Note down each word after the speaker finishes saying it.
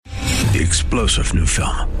the explosive new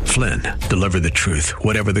film, Flynn, Deliver the Truth,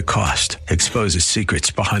 Whatever the Cost, exposes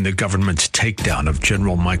secrets behind the government's takedown of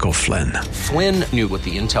General Michael Flynn. Flynn knew what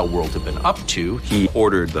the intel world had been up to. He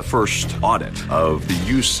ordered the first audit of the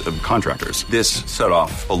use of contractors. This set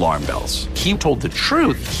off alarm bells. He told the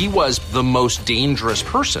truth. He was the most dangerous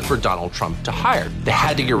person for Donald Trump to hire. They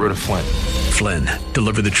had to get rid of Flynn. Flynn,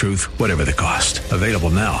 Deliver the Truth, Whatever the Cost. Available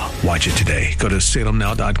now. Watch it today. Go to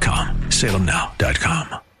salemnow.com.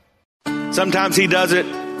 salemnow.com. Sometimes he does it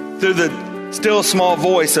through the still small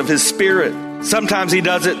voice of his Spirit. Sometimes he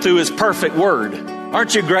does it through his perfect word.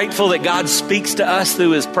 Aren't you grateful that God speaks to us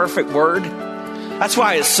through his perfect word? That's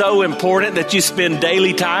why it's so important that you spend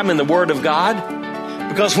daily time in the Word of God,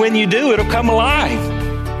 because when you do, it'll come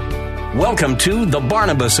alive. Welcome to The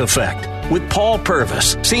Barnabas Effect with Paul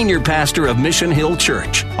Purvis, Senior Pastor of Mission Hill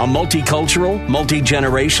Church, a multicultural,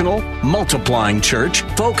 multi-generational, multiplying church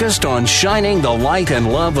focused on shining the light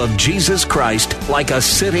and love of Jesus Christ like a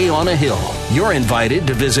city on a hill. You're invited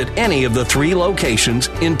to visit any of the 3 locations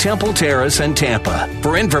in Temple Terrace and Tampa.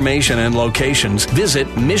 For information and locations, visit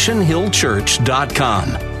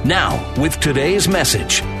missionhillchurch.com. Now, with today's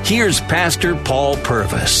message, here's Pastor Paul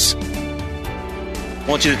Purvis. I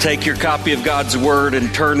want you to take your copy of God's Word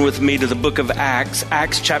and turn with me to the book of Acts.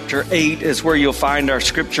 Acts chapter 8 is where you'll find our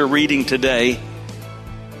scripture reading today.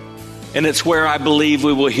 And it's where I believe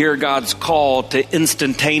we will hear God's call to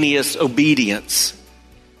instantaneous obedience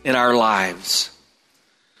in our lives.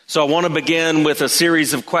 So I want to begin with a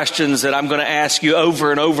series of questions that I'm going to ask you over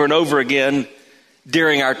and over and over again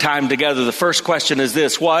during our time together. The first question is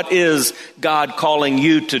this: what is God calling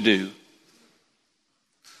you to do?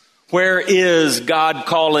 Where is God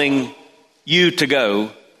calling you to go?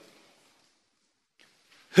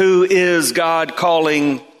 Who is God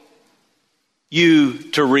calling you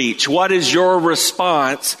to reach? What is your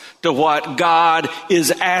response to what God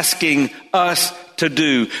is asking us to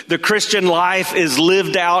do? The Christian life is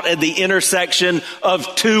lived out at the intersection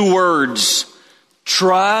of 2 words: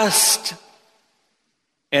 trust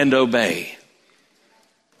and obey.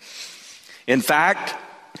 In fact,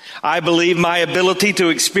 I believe my ability to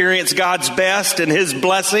experience God's best and his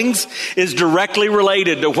blessings is directly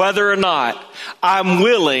related to whether or not I'm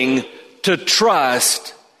willing to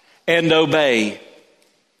trust and obey.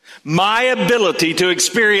 My ability to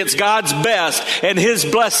experience God's best and his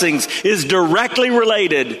blessings is directly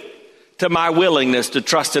related to my willingness to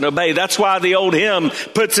trust and obey. That's why the old hymn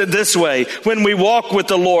puts it this way: when we walk with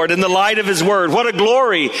the Lord in the light of his word, what a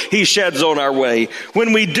glory he sheds on our way.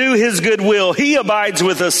 When we do his good will, he abides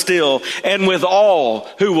with us still, and with all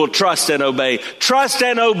who will trust and obey. Trust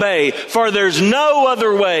and obey, for there's no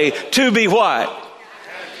other way to be what?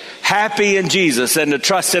 Happy in Jesus, and to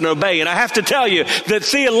trust and obey. And I have to tell you that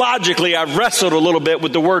theologically I've wrestled a little bit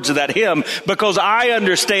with the words of that hymn, because I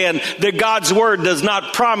understand that God's word does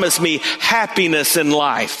not promise me happiness in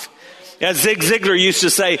life. As Zig Ziglar used to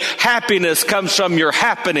say, happiness comes from your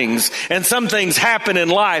happenings, and some things happen in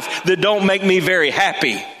life that don't make me very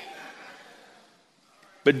happy.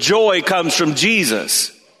 But joy comes from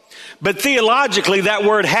Jesus. But theologically, that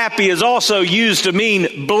word happy is also used to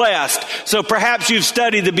mean blessed. So perhaps you've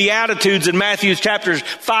studied the Beatitudes in Matthew chapters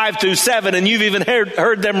 5 through 7, and you've even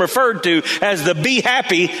heard them referred to as the be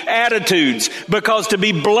happy attitudes, because to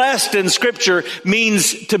be blessed in Scripture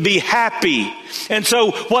means to be happy. And so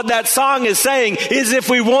what that song is saying is, if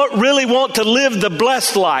we really want to live the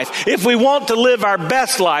blessed life, if we want to live our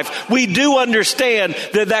best life, we do understand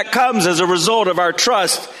that comes as a result of our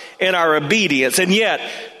trust and our obedience. And yet,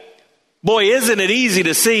 boy, isn't it easy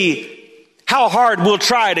to see how hard we'll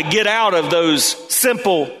try to get out of those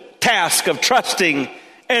simple tasks of trusting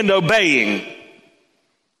and obeying. In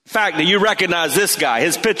fact, do you recognize this guy?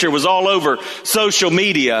 His picture was all over social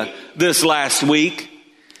media this last week.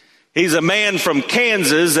 He's a man from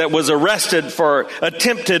Kansas that was arrested for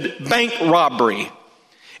attempted bank robbery.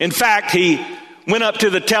 In fact, he went up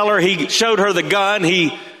to the teller, he showed her the gun,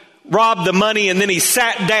 he robbed the money, and then he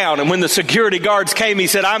sat down. And when the security guards came, he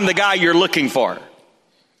said, "I'm the guy you're looking for."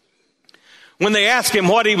 When they asked him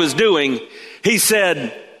what he was doing, he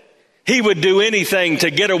said he would do anything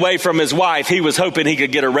to get away from his wife. He was hoping he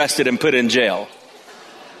could get arrested and put in jail.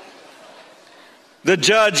 The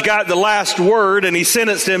judge got the last word, and he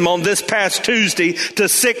sentenced him on this past Tuesday to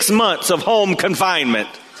 6 months of home confinement.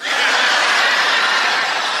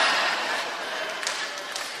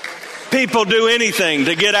 People do anything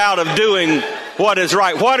to get out of doing what is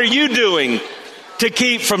right. What are you doing to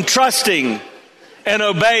keep from trusting and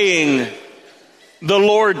obeying the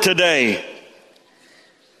Lord today?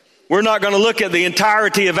 We're not going to look at the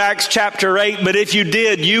entirety of Acts chapter 8, but if you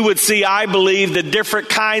did, you would see, I believe, the different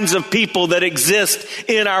kinds of people that exist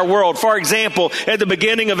in our world. For example, at the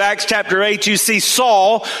beginning of Acts chapter 8, you see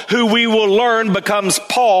Saul, who we will learn becomes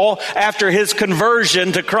Paul after his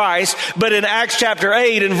conversion to Christ. But in Acts chapter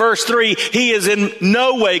 8 and verse 3, he is in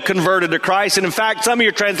no way converted to Christ. And in fact, some of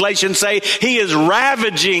your translations say he is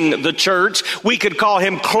ravaging the church. We could call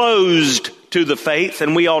him closed to the faith,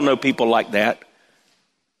 and we all know people like that.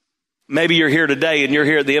 Maybe you're here today and you're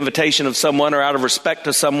here at the invitation of someone or out of respect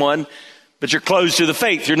to someone, but you're closed to the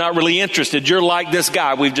faith. You're not really interested. You're like this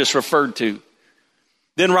guy we've just referred to.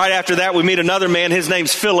 Then right after that, we meet another man. His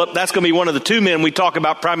name's Philip. That's going to be one of the two men we talk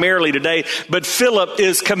about primarily today. But Philip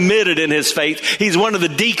is committed in his faith. He's one of the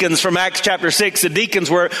deacons from Acts chapter 6. The deacons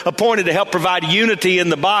were appointed to help provide unity in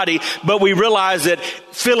the body. But we realize that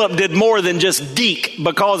Philip did more than just deek,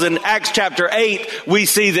 because in Acts chapter 8, we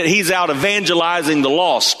see that he's out evangelizing the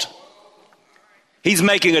lost. He's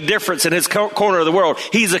making a difference in his corner of the world.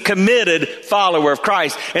 He's a committed follower of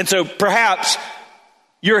Christ. And so perhaps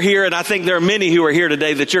you're here, and I think there are many who are here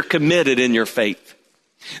today that you're committed in your faith.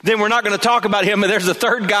 Then we're not going to talk about him, but there's a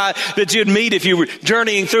third guy that you'd meet if you were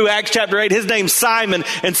journeying through Acts chapter 8. His name's Simon,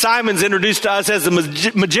 and Simon's introduced to us as a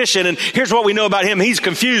magician. And here's what we know about him. He's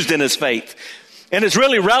confused in his faith. And it's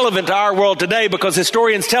really relevant to our world today, because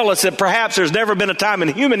historians tell us that perhaps there's never been a time in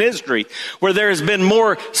human history where there has been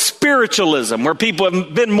more spiritualism, where people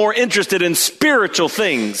have been more interested in spiritual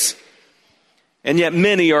things. And yet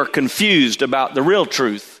many are confused about the real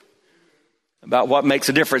truth, about what makes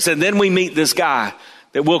a difference. And then we meet this guy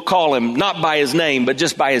that we'll call him not by his name, but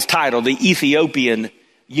just by his title, the Ethiopian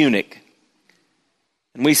eunuch.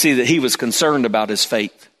 And we see that he was concerned about his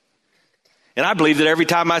faith. And I believe that every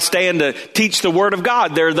time I stand to teach the Word of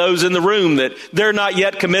God, there are those in the room that they're not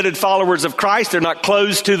yet committed followers of Christ. They're not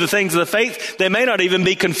closed to the things of the faith. They may not even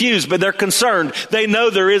be confused, but they're concerned. They know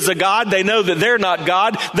there is a God. They know that they're not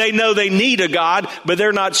God. They know they need a God, but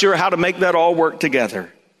they're not sure how to make that all work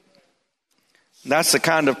together. That's the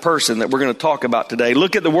kind of person that we're going to talk about today.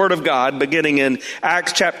 Look at the Word of God beginning in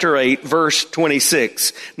Acts chapter 8, verse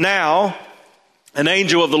 26. Now, an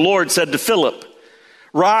angel of the Lord said to Philip,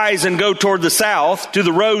 "Rise and go toward the south to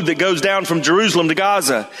the road that goes down from Jerusalem to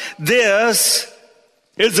Gaza. This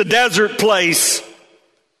is a desert place."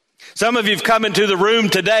 Some of you have come into the room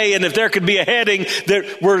today, and if there could be a heading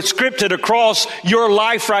that were scripted across your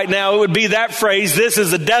life right now, it would be that phrase, "This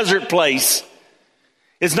is a desert place."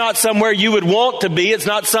 It's not somewhere you would want to be. It's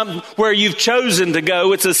not somewhere you've chosen to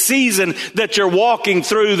go. It's a season that you're walking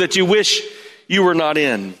through that you wish you were not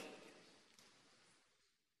in.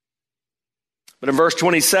 But in verse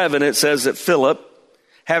 27, it says that Philip,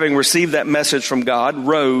 having received that message from God,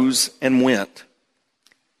 rose and went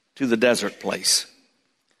to the desert place.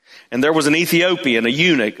 And there was an Ethiopian, a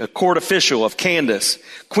eunuch, a court official of Candace,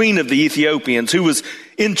 queen of the Ethiopians, who was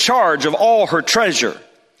in charge of all her treasure.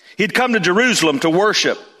 He'd come to Jerusalem to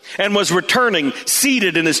worship and was returning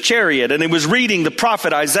seated in his chariot, and he was reading the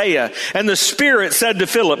prophet Isaiah. And the Spirit said to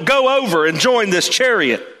Philip, "Go over and join this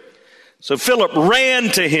chariot." So Philip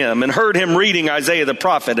ran to him and heard him reading Isaiah the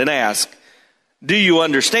prophet and asked, "Do you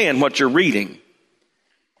understand what you're reading?"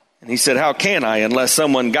 And he said, "How can I unless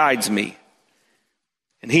someone guides me?"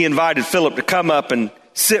 And he invited Philip to come up and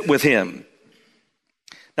sit with him.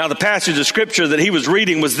 Now the passage of scripture that he was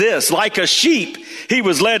reading was this: "Like a sheep he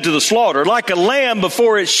was led to the slaughter, like a lamb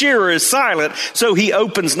before its shearer is silent, so he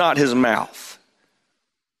opens not his mouth.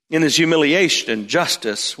 In his humiliation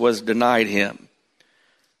justice was denied him.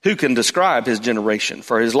 Who can describe his generation?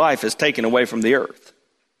 For his life is taken away from the earth."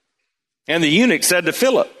 And the eunuch said to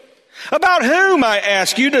Philip, "About whom, I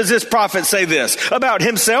ask you, does this prophet say this? About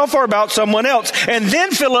himself or about someone else?" And then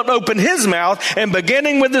Philip opened his mouth, and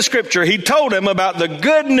beginning with the scripture, he told him about the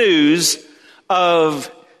good news of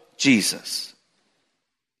Jesus.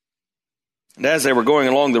 And as they were going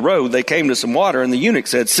along the road, they came to some water, and the eunuch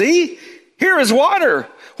said, "See, here is water.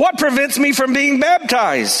 What prevents me from being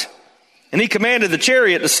baptized?" And he commanded the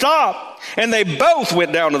chariot to stop. And they both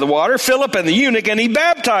went down to the water, Philip and the eunuch, and he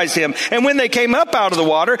baptized him. And when they came up out of the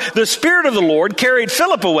water, the Spirit of the Lord carried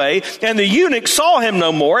Philip away, and the eunuch saw him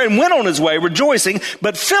no more and went on his way rejoicing.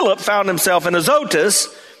 But Philip found himself in Azotus,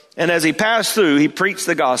 and as he passed through, he preached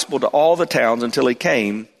the gospel to all the towns until he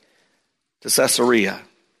came to Caesarea.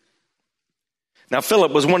 Now,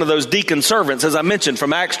 Philip was one of those deacon servants, as I mentioned,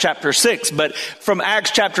 from Acts chapter 6. But from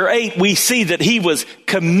Acts chapter 8, we see that he was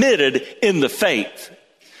committed in the faith.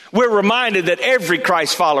 We're reminded that every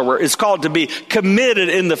Christ follower is called to be committed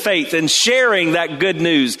in the faith and sharing that good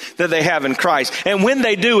news that they have in Christ. And when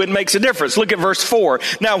they do, it makes a difference. Look at verse 4.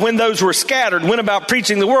 Now, when those were scattered, went about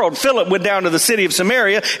preaching the world, Philip went down to the city of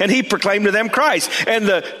Samaria, and he proclaimed to them Christ. And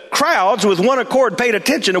the crowds with one accord paid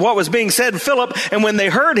attention to what was being said to Philip. And when they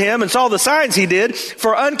heard him and saw the signs he did,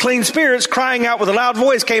 for unclean spirits crying out with a loud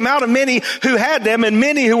voice came out of many who had them, and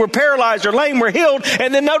many who were paralyzed or lame were healed.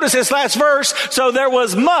 And then notice this last verse. So there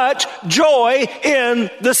was much joy in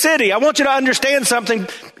the city. I want you to understand something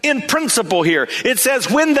in principle here. It says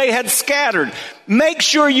when they had scattered. Make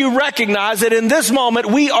sure you recognize that in this moment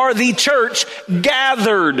we are the church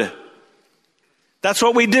gathered. That's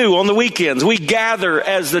what we do on the weekends. We gather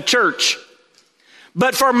as the church.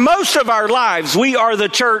 But for most of our lives, we are the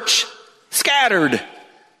church scattered.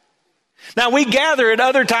 Now we gather at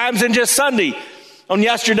other times than just Sunday. On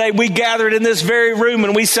yesterday, we gathered in this very room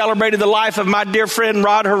and we celebrated the life of my dear friend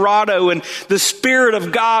Rod Gerardo, and the Spirit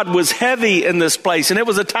of God was heavy in this place, and it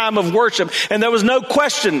was a time of worship, and there was no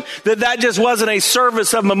question that just wasn't a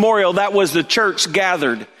service of memorial. That was the church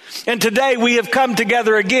gathered. And today we have come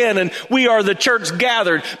together again, and we are the church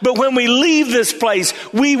gathered. But when we leave this place,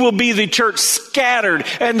 we will be the church scattered.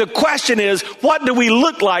 And the question is, what do we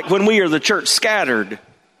look like when we are the church scattered?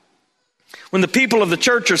 When the people of the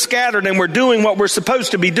church are scattered and we're doing what we're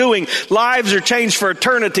supposed to be doing, lives are changed for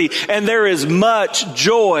eternity, and there is much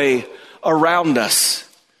joy around us.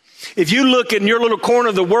 If you look in your little corner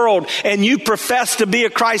of the world and you profess to be a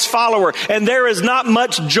Christ follower and there is not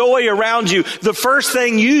much joy around you, the first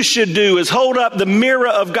thing you should do is hold up the mirror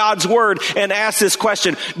of God's word and ask this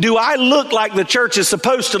question: do I look like the church is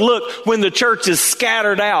supposed to look when the church is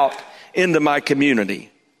scattered out into my community?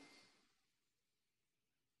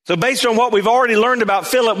 So based on what we've already learned about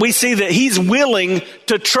Philip, we see that he's willing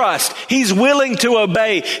to trust. He's willing to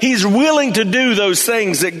obey. He's willing to do those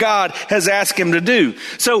things that God has asked him to do.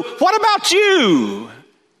 So what about you?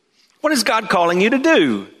 What is God calling you to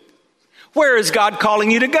do? Where is God calling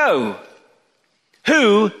you to go?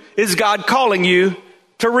 Who is God calling you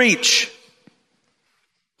to reach?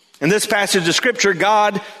 In this passage of Scripture,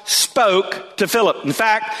 God spoke to Philip. In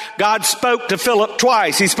fact, God spoke to Philip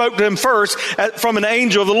twice. He spoke to him first from an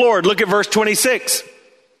angel of the Lord. Look at verse 26.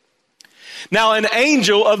 Now, an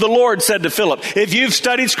angel of the Lord said to Philip. If you've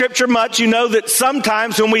studied Scripture much, you know that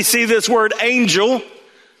sometimes when we see this word angel,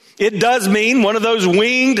 it does mean one of those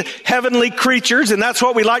winged heavenly creatures, and that's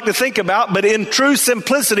what we like to think about. But in true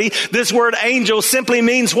simplicity, this word angel simply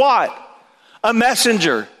means what? A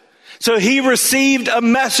messenger. So he received a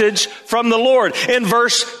message from the Lord. In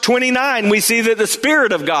verse 29, we see that the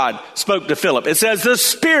Spirit of God spoke to Philip. It says, the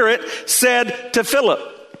Spirit said to Philip.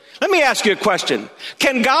 Let me ask you a question.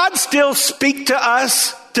 Can God still speak to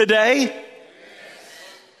us today?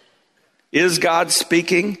 Is God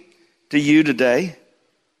speaking to you today?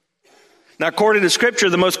 Now, according to Scripture,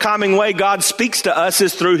 the most common way God speaks to us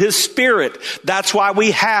is through His Spirit. That's why we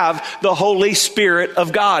have the Holy Spirit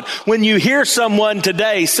of God. When you hear someone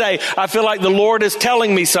today say, I feel like the Lord is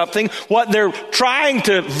telling me something, what they're trying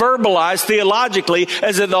to verbalize theologically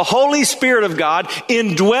is that the Holy Spirit of God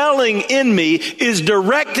indwelling in me is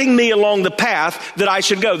directing me along the path that I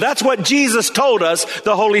should go. That's what Jesus told us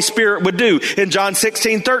the Holy Spirit would do. In John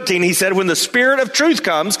 16:13, He said, when the Spirit of truth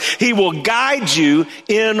comes, He will guide you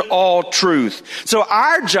in all truth. So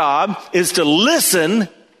our job is to listen,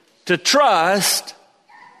 to trust,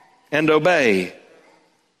 and obey.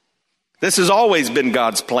 This has always been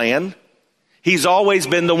God's plan. He's always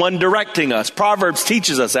been the one directing us. Proverbs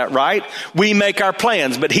teaches us that, right? We make our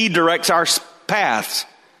plans, but He directs our paths.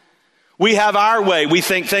 We have our way. We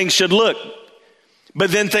think things should look. But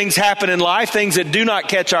then things happen in life, things that do not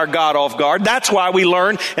catch our God off guard. That's why we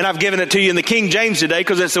learn, and I've given it to you in the King James today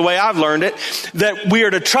because it's the way I've learned it, that we are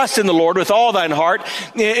to trust in the Lord with all thine heart,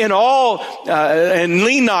 in all, and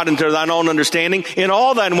lean not into thine own understanding. In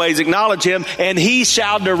all thine ways acknowledge Him, and He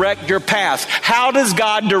shall direct your paths. How does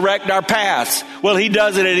God direct our paths? Well, He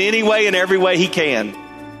does it in any way and every way He can.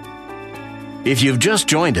 If you've just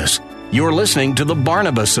joined us, you're listening to The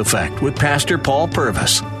Barnabas Effect with Pastor Paul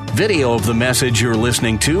Purvis. Video of the message you're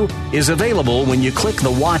listening to is available when you click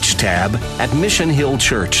the Watch tab at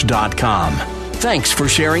missionhillchurch.com. Thanks for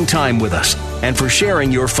sharing time with us and for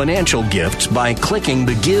sharing your financial gifts by clicking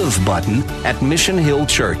the Give button at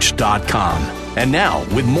missionhillchurch.com. And now,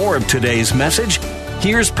 with more of today's message,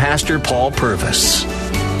 here's Pastor Paul Purvis.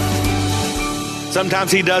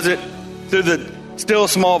 Sometimes He does it through the still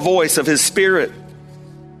small voice of His Spirit.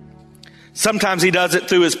 Sometimes He does it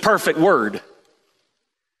through His perfect word.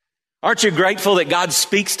 Aren't you grateful that God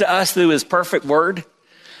speaks to us through His perfect word?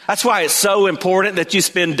 That's why it's so important that you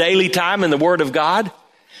spend daily time in the Word of God.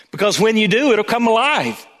 Because when you do, it'll come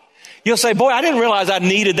alive. You'll say, boy, I didn't realize I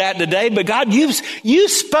needed that today, but God, you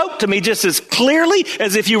spoke to me just as clearly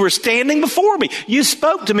as if you were standing before me. You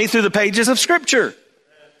spoke to me through the pages of Scripture.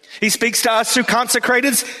 He speaks to us through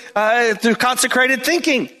consecrated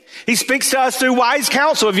thinking. He speaks to us through wise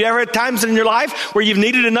counsel. Have you ever had times in your life where you've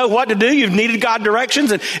needed to know what to do? You've needed God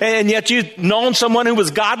directions, and yet you've known someone who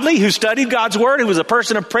was godly, who studied God's word, who was a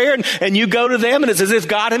person of prayer, and you go to them, and it's as if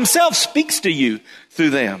God himself speaks to you through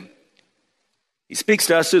them. He speaks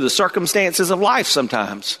to us through the circumstances of life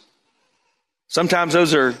sometimes. Sometimes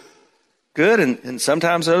those are good, and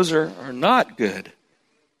sometimes those are not good.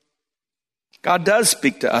 God does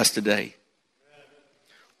speak to us today.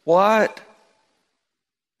 What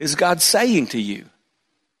is God saying to you?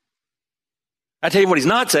 I tell you what he's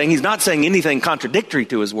not saying. He's not saying anything contradictory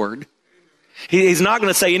to his word. He's not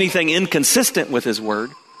going to say anything inconsistent with his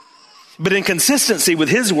word. But in consistency with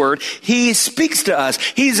his word, he speaks to us.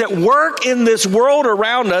 He's at work in this world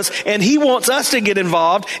around us, and he wants us to get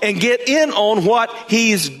involved and get in on what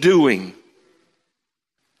he's doing.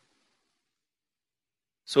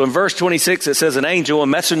 So in verse 26, it says, an angel, a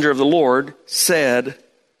messenger of the Lord, said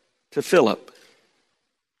to Philip,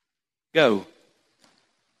 go.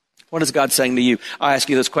 What is God saying to you? I'll ask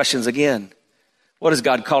you those questions again. What is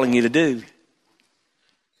God calling you to do?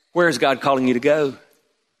 Where is God calling you to go?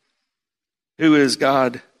 Who is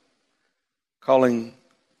God calling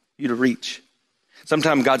you to reach?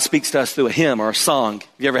 Sometimes God speaks to us through a hymn or a song. Have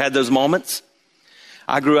you ever had those moments?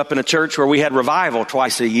 I grew up in a church where we had revival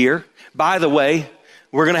twice a year. By the way,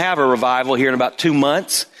 we're going to have a revival here in about 2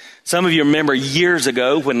 months. Some of you remember years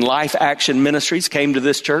ago when Life Action Ministries came to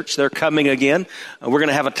this church. They're coming again. We're going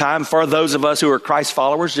to have a time for those of us who are Christ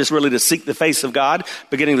followers, just really to seek the face of God,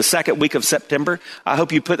 beginning the second week of September. I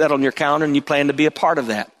hope you put that on your calendar and you plan to be a part of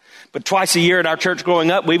that. But twice a year at our church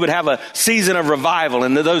growing up, we would have a season of revival.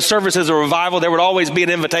 And those services of revival, there would always be an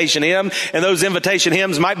invitation hymn. And those invitation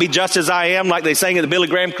hymns might be Just As I Am, like they sang at the Billy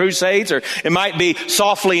Graham Crusades. Or it might be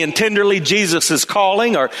Softly and Tenderly, Jesus is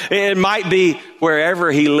Calling. Or it might be Wherever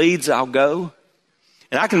He Leads, I'll Go.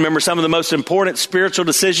 And I can remember some of the most important spiritual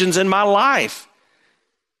decisions in my life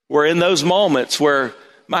were in those moments where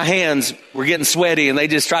my hands were getting sweaty and they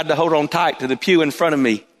just tried to hold on tight to the pew in front of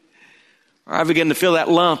me. Or I began to feel that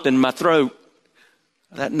lump in my throat,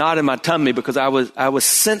 that knot in my tummy, because I was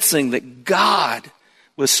sensing that God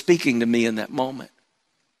was speaking to me in that moment.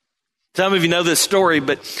 Some of you know this story,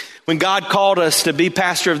 but when God called us to be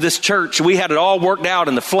pastor of this church, we had it all worked out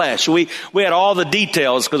in the flesh. We had all the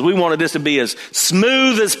details because we wanted this to be as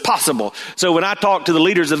smooth as possible. So when I talked to the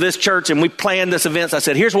leaders of this church and we planned this event, I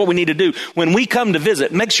said, here's what we need to do. When we come to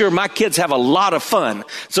visit, make sure my kids have a lot of fun.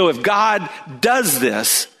 So if God does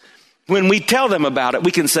this, when we tell them about it,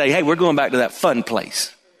 we can say, hey, we're going back to that fun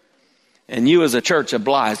place. And you as a church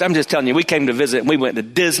obliged. I'm just telling you, we came to visit and we went to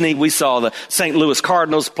Disney. We saw the St. Louis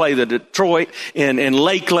Cardinals play the Detroit in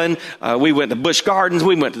Lakeland. We went to Busch Gardens.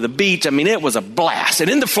 We went to the beach. I mean, it was a blast. And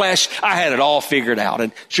in the flesh, I had it all figured out.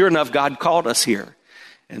 And sure enough, God called us here.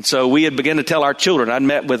 And so we had begun to tell our children. I'd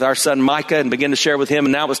met with our son Micah and began to share with him.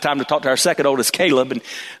 And now it was time to talk to our second oldest, Caleb. And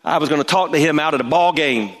I was going to talk to him out at a ball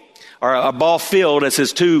game, or a ball field, as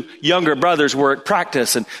his two younger brothers were at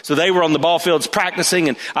practice. And so they were on the ball fields practicing,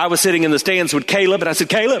 and I was sitting in the stands with Caleb, and I said,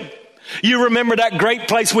 Caleb, you remember that great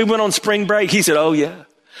place we went on spring break? He said, oh yeah.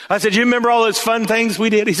 I said, you remember all those fun things we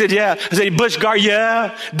did? He said, yeah. I said, Busch Gardens,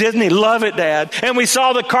 yeah. Disney, love it, Dad. And we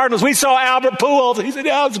saw the Cardinals. We saw Albert Pujols. He said,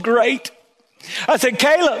 yeah, it was great. I said,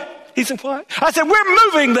 Caleb. He said, what? I said, we're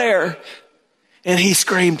moving there. And he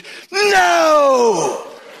screamed, no!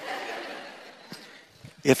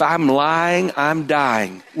 If I'm lying, I'm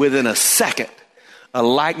dying. Within a second, a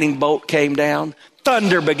lightning bolt came down.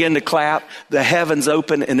 Thunder began to clap. The heavens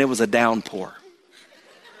opened, and it was a downpour.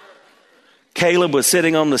 Caleb was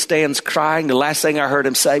sitting on the stands crying. The last thing I heard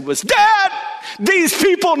him say was, Dad, these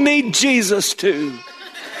people need Jesus too.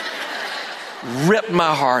 Ripped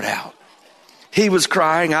my heart out. He was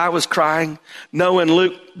crying. I was crying. Noah and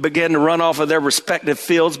Luke began to run off of their respective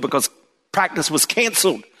fields because practice was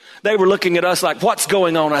canceled. They were looking at us like, what's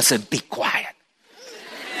going on? I said, be quiet.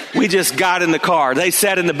 We just got in the car. They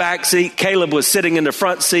sat in the back seat. Caleb was sitting in the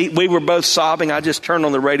front seat. We were both sobbing. I just turned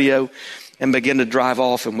on the radio and began to drive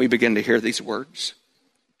off, and we began to hear these words.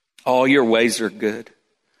 All your ways are good.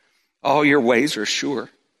 All your ways are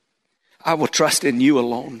sure. I will trust in you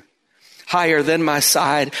alone. Higher than my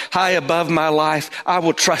side, high above my life, I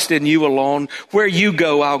will trust in you alone. Where you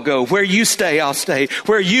go, I'll go. Where you stay, I'll stay.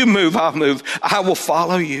 Where you move, I'll move. I will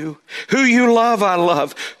follow you. Who you love, I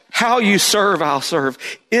love. How you serve, I'll serve.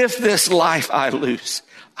 If this life I lose,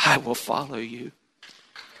 I will follow you.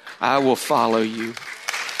 I will follow you.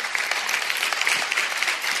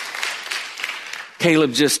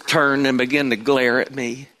 Caleb just turned and began to glare at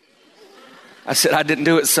me. I said, I didn't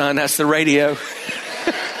do it, son. That's the radio.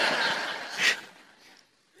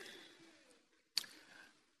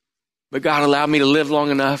 But God allowed me to live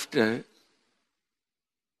long enough to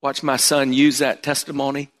watch my son use that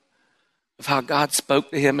testimony of how God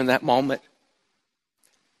spoke to him in that moment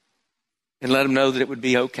and let him know that it would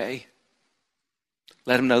be okay.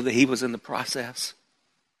 Let him know that he was in the process.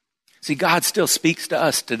 See, God still speaks to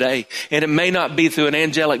us today, and it may not be through an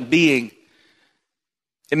angelic being.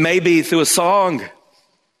 It may be through a song.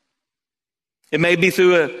 It may be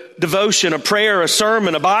through a devotion, a prayer, a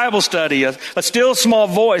sermon, a Bible study, a still small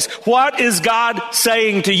voice. What is God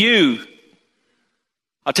saying to you?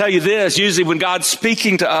 I'll tell you this, usually when God's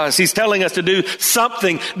speaking to us, He's telling us to do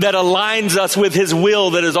something that aligns us with His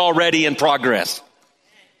will that is already in progress.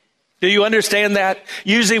 Do you understand that?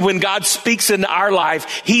 Usually when God speaks into our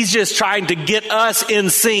life, He's just trying to get us in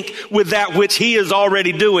sync with that which He is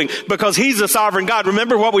already doing, because He's a sovereign God.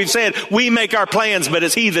 Remember what we've said, we make our plans, but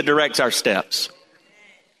it's He that directs our steps.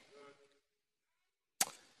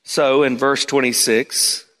 So in verse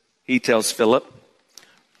 26, He tells Philip,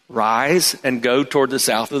 rise and go toward the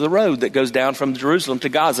south of the road that goes down from Jerusalem to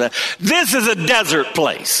Gaza. This is a desert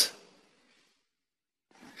place.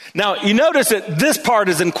 Now, you notice that this part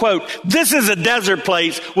is in quote. This is a desert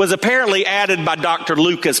place was apparently added by Dr.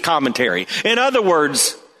 Lucas' commentary. In other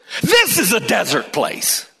words, this is a desert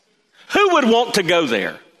place. Who would want to go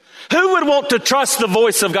there? Who would want to trust the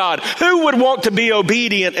voice of God? Who would want to be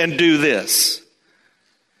obedient and do this?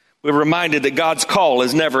 We're reminded that God's call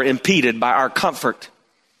is never impeded by our comfort.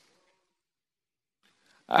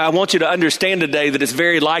 I want you to understand today that it's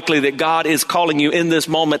very likely that God is calling you in this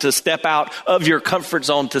moment to step out of your comfort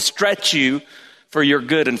zone, to stretch you for your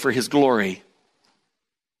good and for His glory.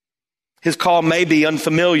 His call may be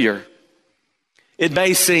unfamiliar. It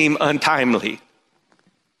may seem untimely.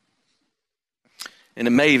 And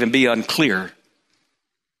it may even be unclear.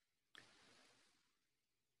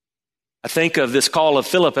 I think of this call of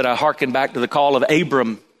Philip and I hearken back to the call of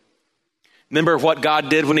Abram. Remember what God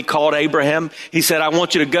did when He called Abraham? He said, I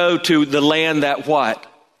want you to go to the land that what?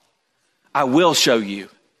 I will show you.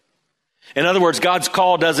 In other words, God's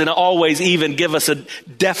call doesn't always even give us a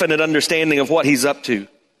definite understanding of what He's up to.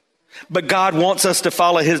 But God wants us to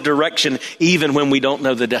follow His direction even when we don't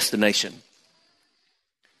know the destination.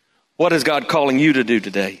 What is God calling you to do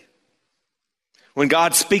today? When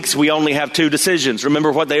God speaks, we only have two decisions.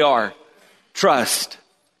 Remember what they are. Trust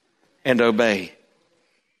and obey.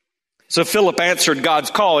 So Philip answered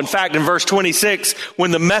God's call. In fact, in verse 26,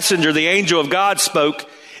 when the messenger, the angel of God spoke,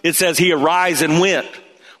 it says he arose and went.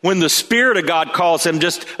 When the Spirit of God calls him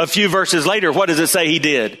just a few verses later, what does it say he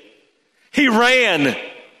did? He ran.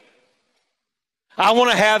 I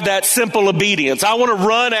want to have that simple obedience. I want to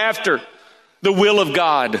run after the will of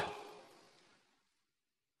God.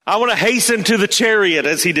 I want to hasten to the chariot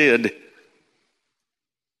as he did.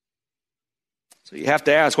 So you have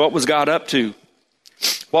to ask, what was God up to?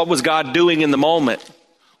 What was God doing in the moment?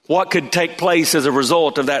 What could take place as a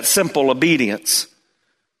result of that simple obedience?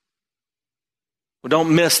 Well,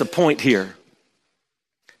 don't miss the point here.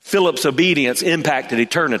 Philip's obedience impacted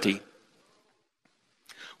eternity.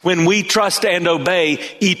 When we trust and obey,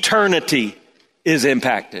 eternity is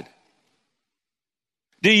impacted.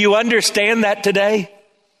 Do you understand that today?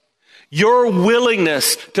 Your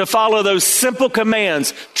willingness to follow those simple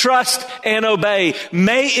commands, trust and obey,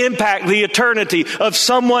 may impact the eternity of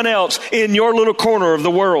someone else in your little corner of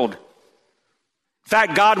the world. In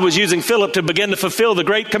fact, God was using Philip to begin to fulfill the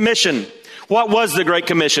Great Commission. What was the Great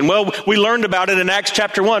Commission? Well, we learned about it in Acts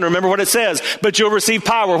chapter 1. Remember what it says. But you'll receive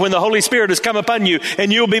power when the Holy Spirit has come upon you,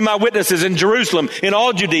 and you'll be my witnesses in Jerusalem, in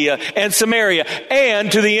all Judea and Samaria,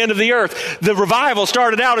 and to the end of the earth. The revival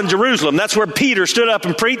started out in Jerusalem. That's where Peter stood up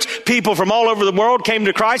and preached. People from all over the world came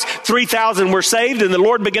to Christ. 3,000 were saved, and the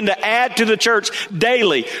Lord began to add to the church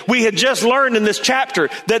daily. We had just learned in this chapter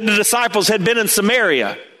that the disciples had been in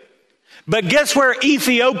Samaria. But guess where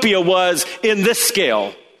Ethiopia was in this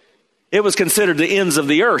scale? It was considered the ends of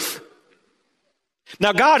the earth.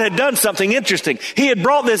 Now, God had done something interesting. He had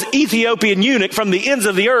brought this Ethiopian eunuch from the ends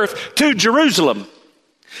of the earth to Jerusalem.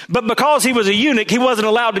 But because he was a eunuch, he wasn't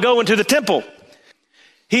allowed to go into the temple.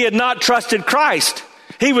 He had not trusted Christ.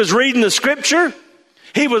 He was reading the scripture.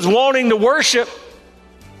 He was wanting to worship.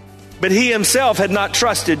 But he himself had not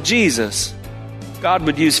trusted Jesus. God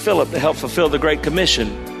would use Philip to help fulfill the Great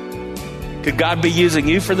Commission. Could God be using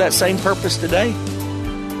you for that same purpose today?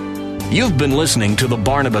 You've been listening to The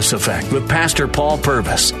Barnabas Effect with Pastor Paul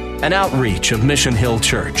Purvis, an outreach of Mission Hill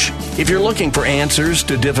Church. If you're looking for answers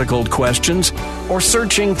to difficult questions or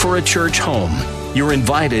searching for a church home, You're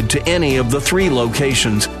invited to any of the 3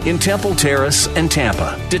 locations in Temple Terrace and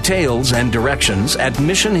Tampa. Details and directions at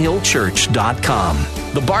missionhillchurch.com.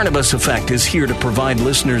 The Barnabas Effect is here to provide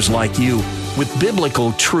listeners like you with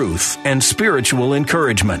biblical truth and spiritual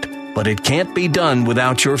encouragement, but it can't be done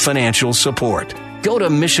without your financial support. Go to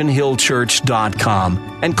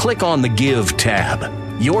missionhillchurch.com and click on the Give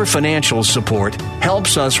tab. Your financial support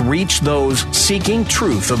helps us reach those seeking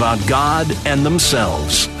truth about God and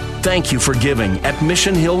themselves. Thank you for giving at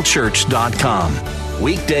missionhillchurch.com.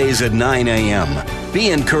 Weekdays at 9 a.m.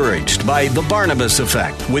 Be encouraged by The Barnabas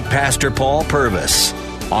Effect with Pastor Paul Purvis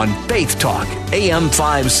on Faith Talk, AM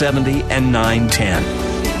 570 and 910.